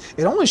still just...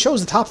 It only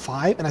shows the top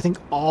 5, and I think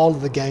all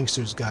of the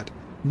gangsters got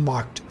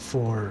marked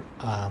for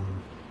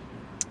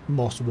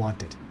most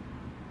wanted.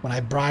 When I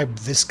bribed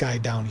this guy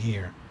down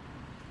here.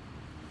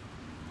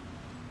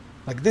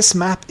 Like, this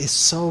map is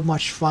so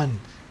much fun.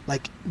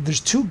 Like, there's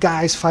 2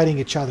 guys fighting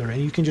each other,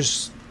 and you can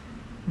just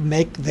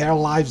make their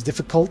lives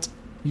difficult.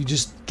 You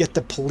just get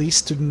the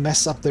police to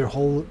mess up their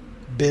whole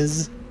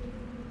biz.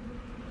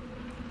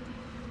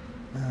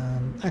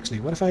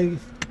 Actually, what if I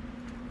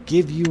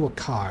give you a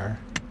car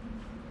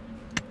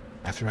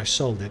after I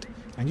sold it,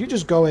 and you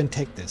just go and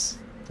take this,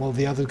 while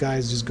the other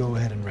guys just go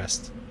ahead and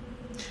rest?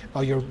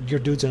 Oh, your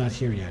dudes are not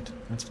here yet.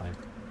 That's fine.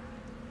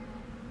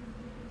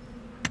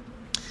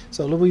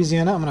 So,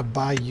 Louisiana, I'm going to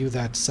buy you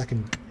that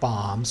second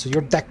bomb. So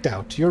you're decked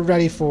out. You're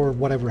ready for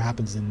whatever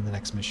happens in the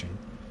next mission.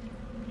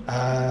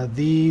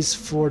 These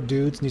 4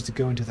 dudes need to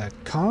go into that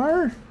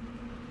car.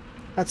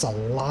 That's a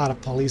lot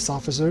of police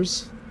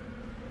officers.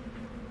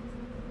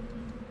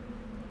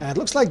 And it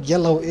looks like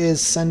Yellow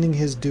is sending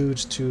his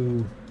dudes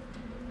to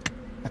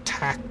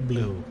attack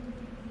Blue,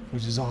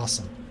 which is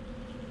awesome.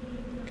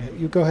 Okay,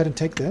 you go ahead and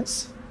take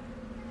this.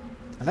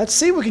 And let's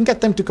see if we can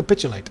get them to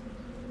capitulate.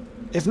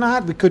 If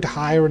not, we could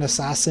hire an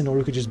assassin, or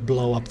we could just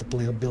blow up the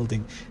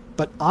building.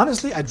 But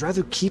honestly, I'd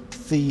rather keep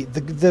the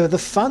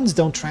funds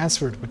don't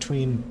transfer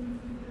between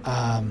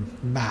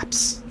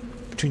maps,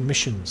 between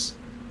missions.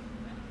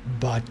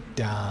 But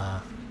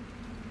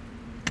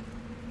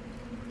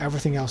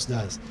everything else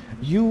does.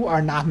 You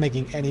are not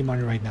making any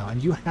money right now,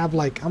 and you have,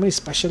 like, how many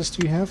specialists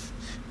do you have?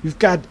 You've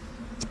got...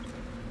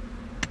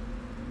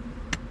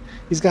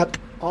 He's got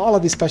all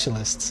of these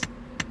specialists.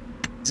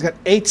 He's got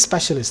 8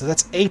 specialists, so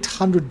that's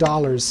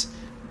 $800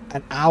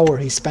 an hour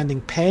he's spending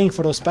paying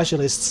for those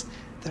specialists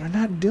that are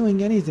not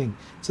doing anything.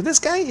 So this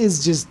guy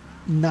is just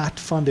not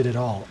funded at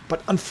all.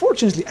 But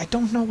unfortunately, I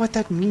don't know what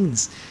that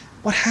means.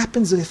 What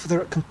happens if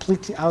they're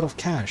completely out of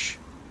cash?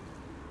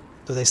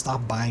 Do they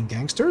stop buying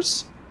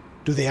gangsters?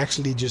 Do they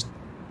actually just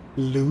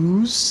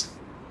lose?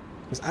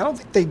 Because I don't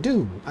think they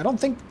do. I don't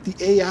think the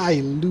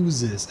AI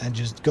loses and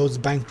just goes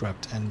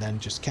bankrupt and then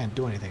just can't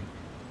do anything.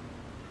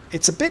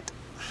 It's a bit...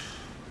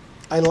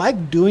 I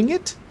like doing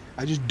it,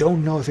 I just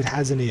don't know if it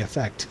has any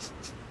effect.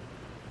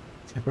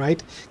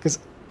 Right? Because,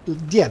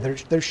 yeah,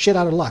 they're shit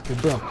out of luck. They're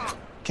broke.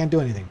 Can't do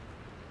anything.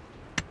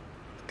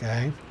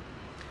 Okay.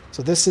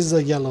 So this is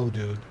a yellow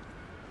dude.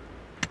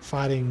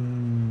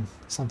 Fighting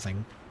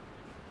something.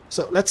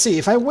 So let's see.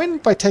 If I win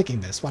by taking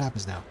this, what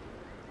happens now?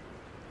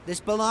 This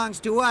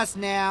belongs to us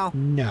now.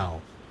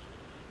 No.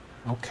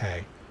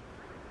 Okay.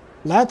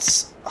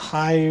 Let's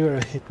hire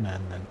a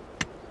hitman then.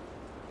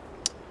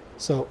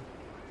 So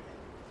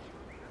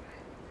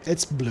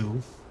it's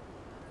blue.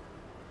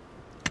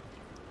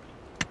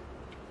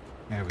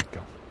 There we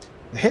go.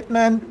 The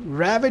hitman,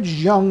 Ravage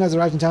Young, has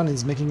arrived in town and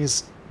is making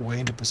his way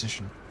into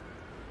position.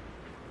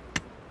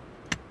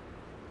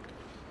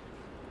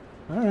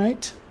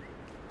 Alright.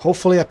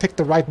 Hopefully I picked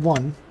the right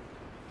one.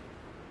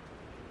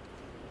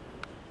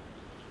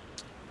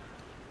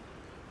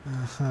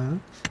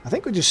 I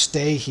think we just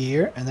stay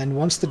here, and then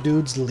once the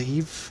dudes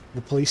leave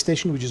the police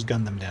station, we just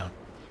gun them down.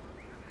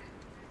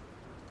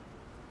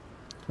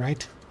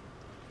 Right?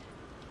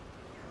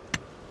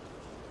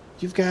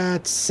 You've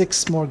got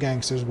 6 more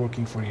gangsters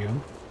working for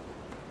you.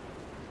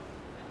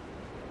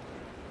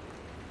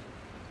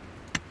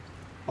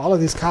 All of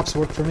these cops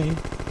work for me.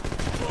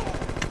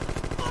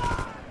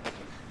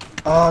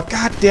 Oh,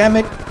 god damn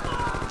it!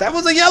 That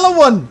was a yellow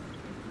one!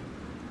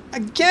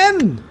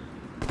 Again!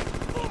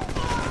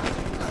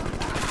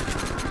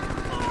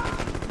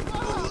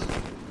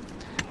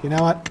 You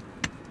know what?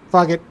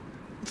 Fuck it.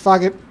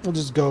 Fuck it. We'll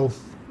just go.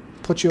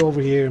 Put you over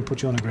here and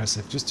put you on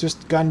aggressive.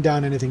 Just gun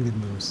down anything that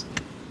moves.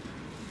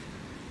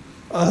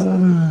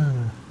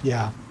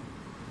 Yeah.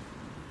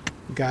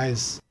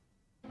 Guys.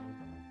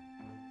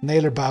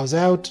 Naylor bows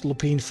out,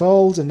 Lupine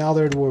folds, and now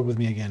they're at war with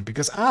me again.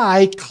 Because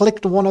I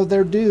clicked one of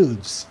their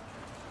dudes.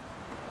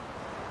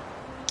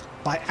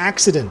 By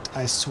accident,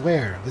 I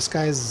swear. This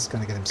guy is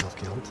gonna get himself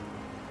killed.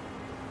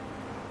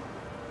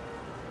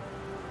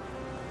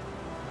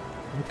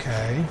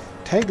 Okay.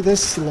 Take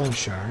this loan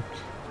shark.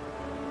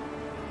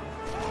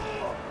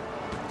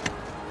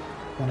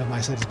 One of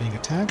my sides is being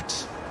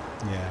attacked.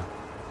 Yeah.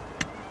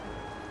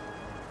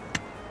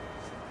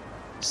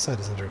 Side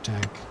is under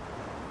attack.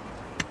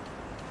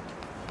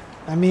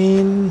 I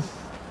mean...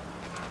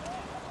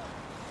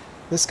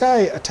 This guy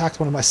attacked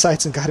one of my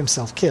sites and got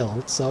himself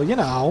killed, so, you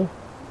know...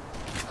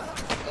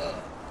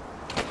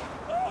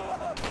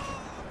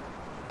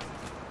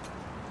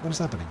 What is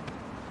happening?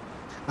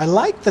 I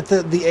like that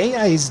the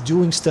AI is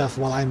doing stuff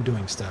while I'm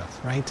doing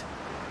stuff, right?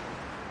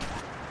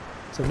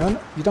 So no,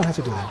 you don't have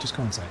to do that. Just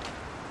go inside.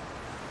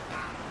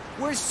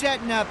 We're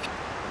setting up.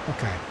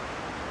 Okay.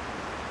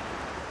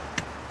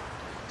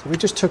 So we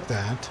just took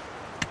that.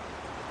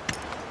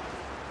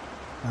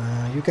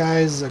 You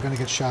guys are going to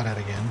get shot at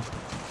again.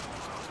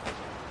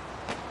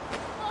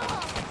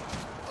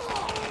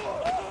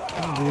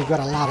 Oh, we've got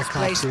a lot of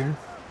cops here.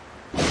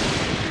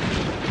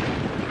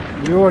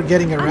 You're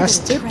getting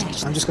arrested.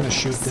 I'm just going to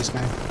shoot this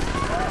guy.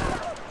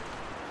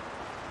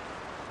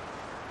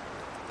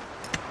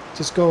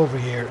 Just go over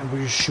here and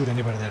we'll just shoot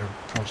anybody that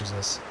approaches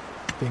us.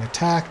 Being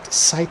attacked.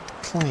 Site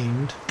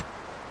claimed.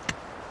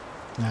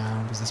 No,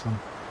 what's this one?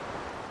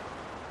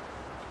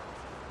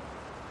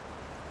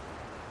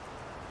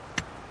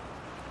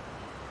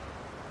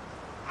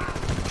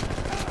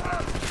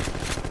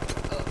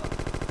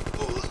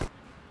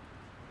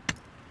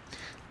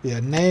 Yeah,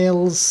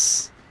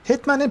 nails.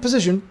 Hitman in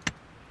position.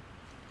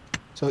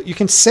 So you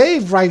can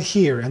save right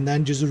here and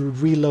then just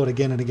reload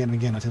again and again and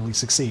again until we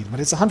succeed.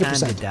 But it's 100%.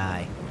 Time to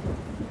die.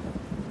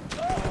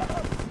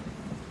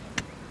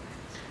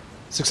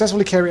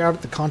 Successfully carry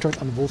out the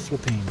contract on Wolf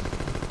Lupine.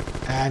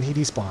 And he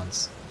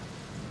despawns.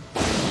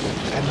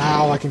 And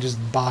now I can just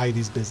buy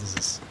these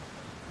businesses.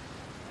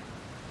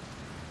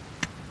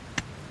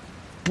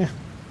 Yeah.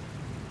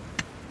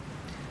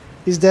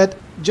 He's dead.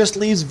 Just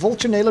leaves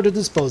Vulture Nailer to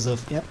dispose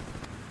of. Yep.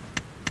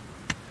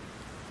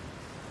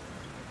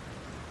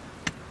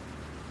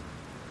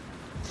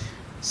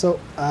 So,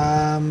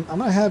 I'm going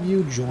to have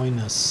you join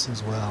us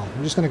as well.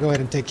 We're just going to go ahead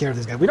and take care of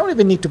this guy. We don't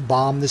even need to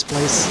bomb this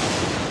place.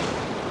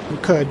 We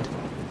could.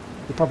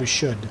 We probably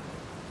should.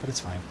 But it's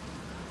fine.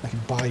 I can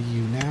buy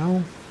you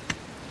now.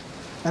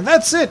 And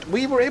that's it!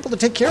 We were able to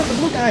take care of the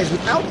blue guys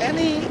without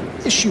any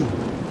issue.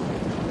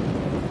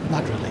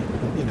 Not really,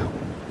 but, you know.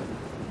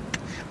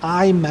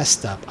 I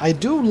messed up. I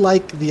do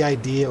like the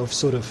idea of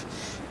sort of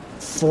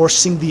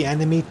forcing the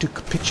enemy to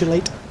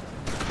capitulate.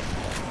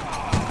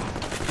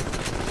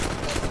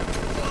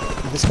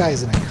 This guy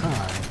is in a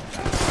car.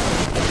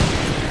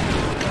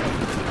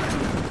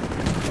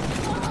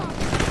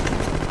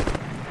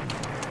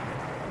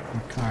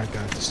 The car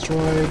got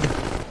destroyed.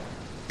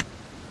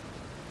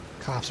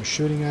 Cops are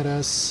shooting at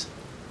us.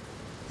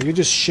 Are you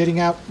just shitting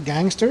out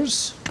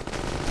gangsters?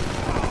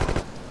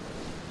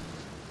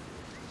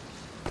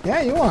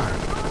 Yeah, you are.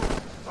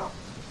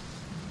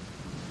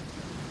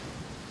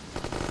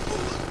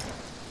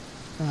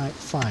 Alright,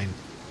 fine.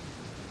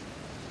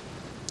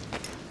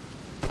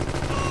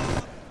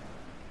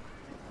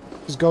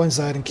 Just go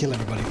inside and kill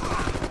everybody.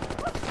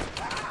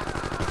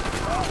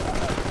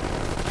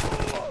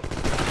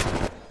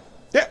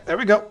 Yeah, there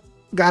we go.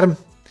 Got him.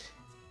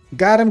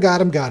 Got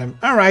him.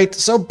 All right,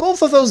 so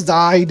both of those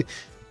died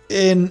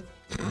in...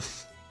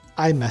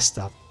 I messed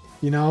up.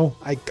 You know,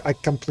 I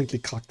completely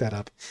cocked that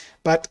up.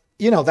 But,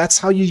 you know, that's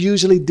how you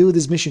usually do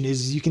this mission,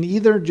 is you can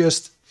either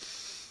just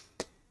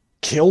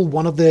kill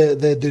one of the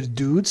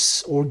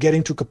dudes or get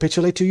him to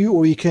capitulate to you,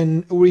 or you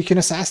can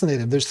assassinate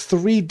him. There's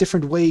 3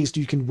 different ways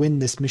you can win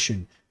this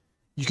mission.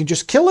 You can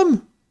just kill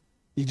him,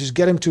 you just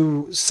get him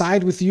to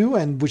side with you,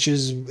 and which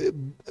is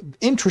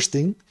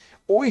interesting,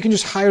 or you can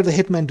just hire the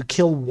hitman to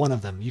kill one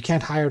of them. You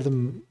can't hire the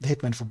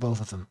hitman for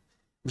both of them,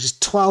 which is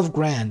 12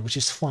 grand, which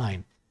is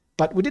fine.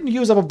 But we didn't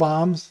use up our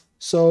bombs,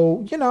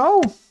 so, you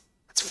know,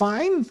 it's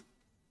fine.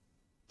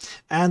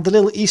 And the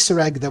little Easter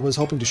egg that I was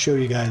hoping to show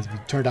you guys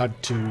turned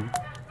out to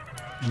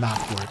not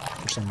work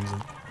for some reason.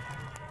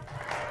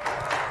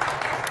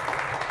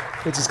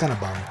 Which is kind of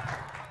bummy.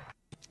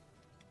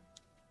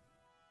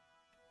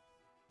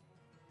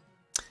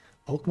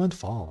 Oakmont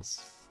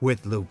Falls.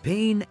 With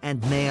Lupin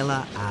and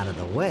Mela out of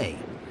the way,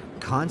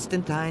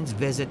 Constantine's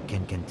visit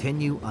can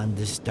continue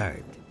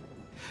undisturbed.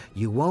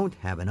 You won't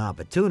have an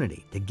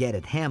opportunity to get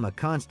at Hammer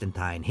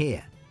Constantine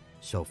here,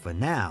 so for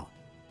now,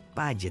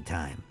 bide your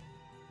time.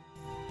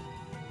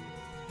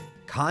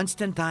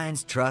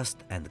 Constantine's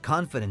trust and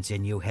confidence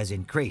in you has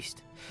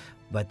increased,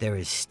 but there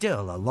is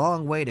still a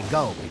long way to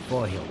go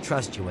before he'll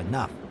trust you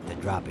enough to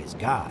drop his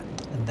guard.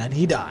 And then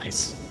he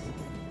dies.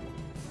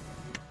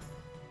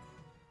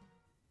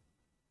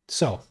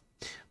 So,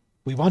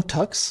 we want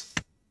Tux.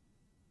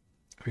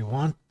 We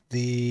want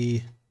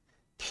the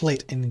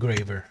plate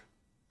engraver.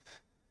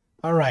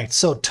 Alright,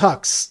 so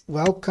Tux,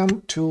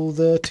 welcome to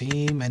the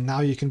team, and now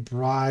you can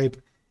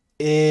bribe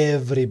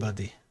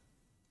everybody.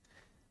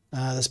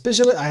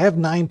 Especially, I have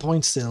 9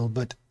 points still,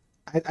 but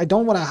I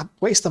don't want to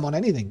waste them on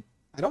anything.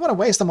 I don't want to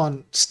waste them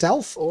on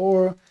stealth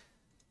or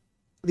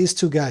these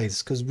 2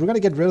 guys, because we're going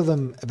to get rid of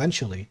them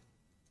eventually.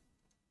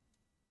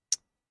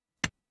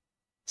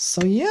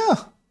 So yeah.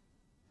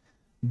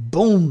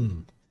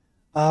 Boom.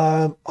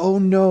 Oh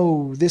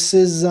no, this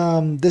is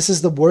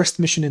the worst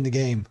mission in the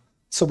game.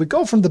 So we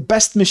go from the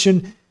best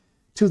mission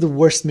to the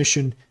worst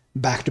mission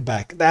back to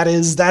back. That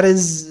is,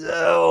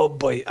 oh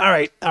boy. All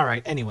right.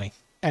 Anyway.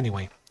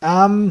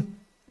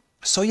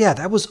 So yeah,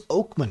 that was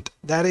Oakmont.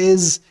 That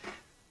is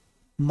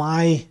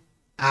my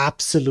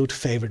absolute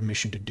favorite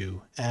mission to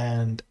do.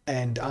 And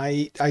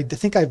I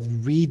think I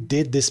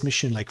redid this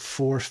mission like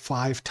 4 or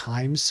 5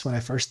 times when I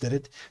first did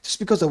it, just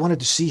because I wanted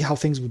to see how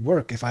things would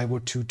work if I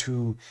were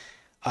to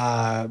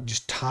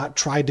just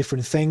try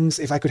different things.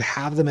 If I could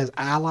have them as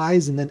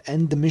allies and then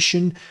end the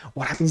mission,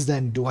 what happens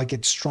then? Do I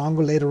get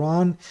stronger later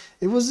on?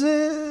 It was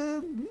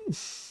it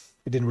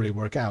didn't really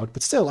work out,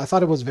 but still I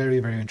thought it was very,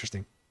 very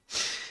interesting.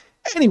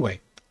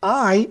 Anyway,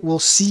 I will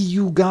see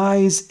you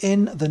guys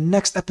in the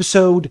next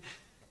episode.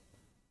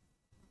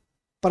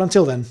 But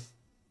until then,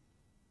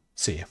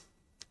 see ya.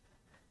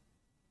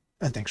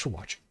 And thanks for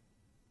watching.